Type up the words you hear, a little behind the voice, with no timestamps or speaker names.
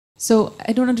So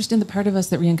I don't understand the part of us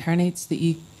that reincarnates,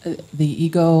 the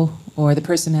ego or the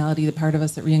personality, the part of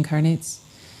us that reincarnates.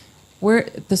 Where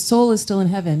the soul is still in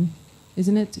heaven,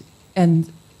 isn't it?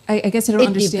 And I guess I don't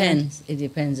understand. It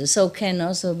depends. The soul can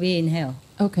also be in hell.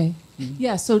 Okay.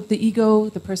 Yeah, so the ego,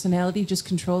 the personality just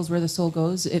controls where the soul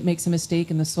goes. It makes a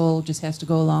mistake and the soul just has to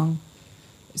go along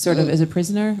sort of as a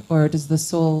prisoner, or does the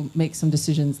soul make some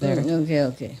decisions there?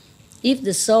 Okay. If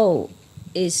the soul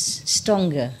is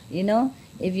stronger,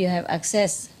 if you have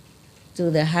access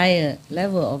to the higher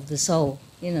level of the soul,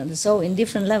 the soul in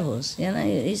different levels,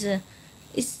 it's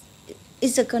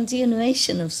a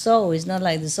continuation of soul. It's not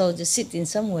like the soul just sitting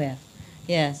somewhere.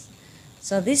 Yes.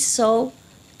 So this soul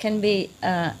can be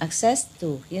accessed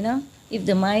to, if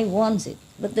the mind wants it.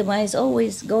 But the mind is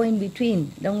always going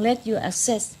between. Don't let you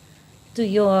access to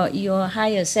your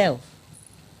higher self.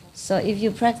 So if you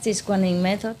practice Kuan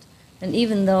method, then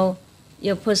even though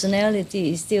your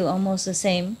personality is still almost the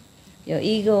same, your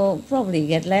ego probably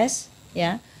get less,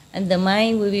 and the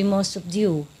mind will be more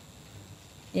subdued,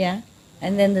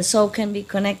 and then the soul can be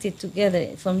connected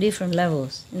together from different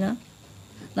levels,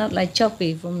 not like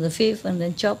choppy from the fifth and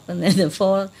then chop and then the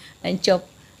fourth and chop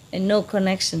and no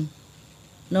connection,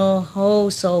 no whole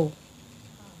soul.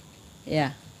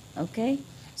 Okay.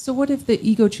 So what if the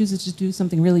ego chooses to do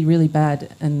something really, really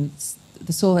bad and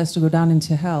the soul has to go down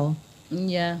into hell?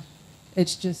 Yeah.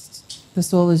 It's just, the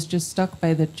soul is just stuck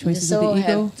by the choices of the ego? The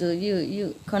soul have to,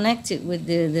 you connect it with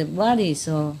the body,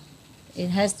 so it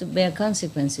has to bear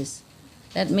consequences.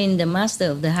 That means the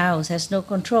master of the house has no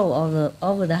control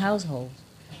over the household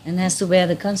and has to bear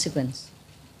the consequence.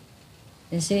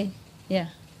 You see? Yeah.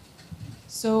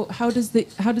 So how does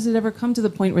it ever come to the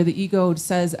point where the ego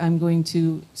says, I'm going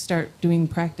to start doing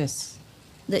practice?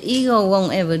 The ego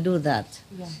won't ever do that.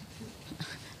 Yeah.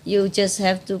 You just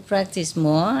have to practice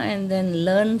more and then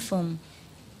learn from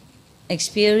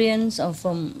experience or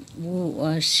from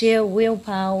sheer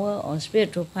willpower or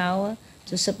spiritual power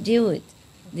to subdue it,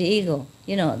 the ego.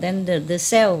 Then the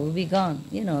cell will be gone.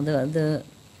 The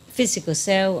physical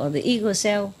cell or the ego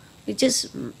cell will just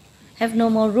have no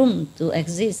more room to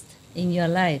exist in your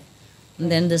life. And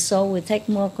then the soul will take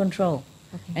more control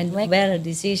and make better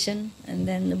decision and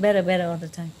then better all the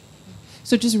time.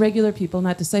 So just regular people,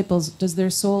 not disciples, does their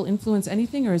soul influence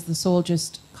anything, or is the soul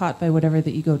just caught by whatever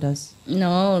the ego does?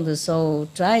 No, the soul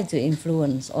tries to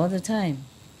influence all the time.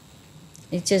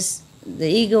 It's just the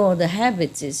ego or the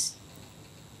habits is,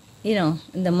 and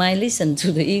the mind listen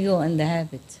to the ego and the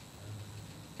habit.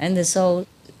 And the soul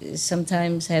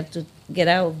sometimes have to get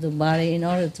out of the body in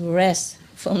order to rest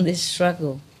from this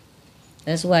struggle.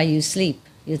 That's why you sleep,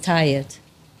 you're tired.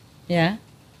 Yeah?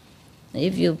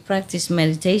 If you practice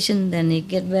meditation, then it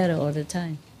get better all the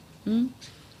time.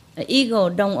 The ego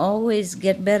don't always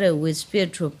get better with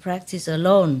spiritual practice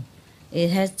alone. It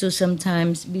has to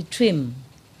sometimes be trimmed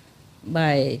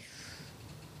by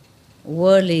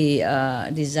worldly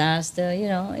disaster,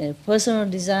 personal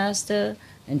disaster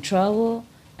and trouble,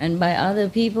 and by other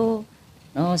people,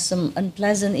 or some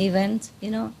unpleasant event,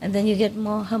 and then you get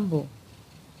more humble.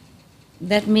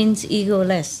 That means ego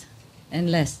less and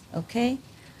less, okay?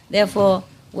 Therefore,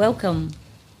 welcome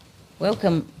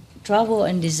trouble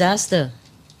and disaster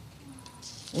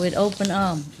with open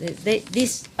arm.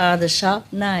 These are the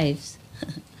sharp knives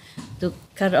to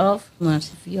cut off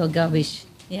much of your garbage,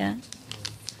 yeah?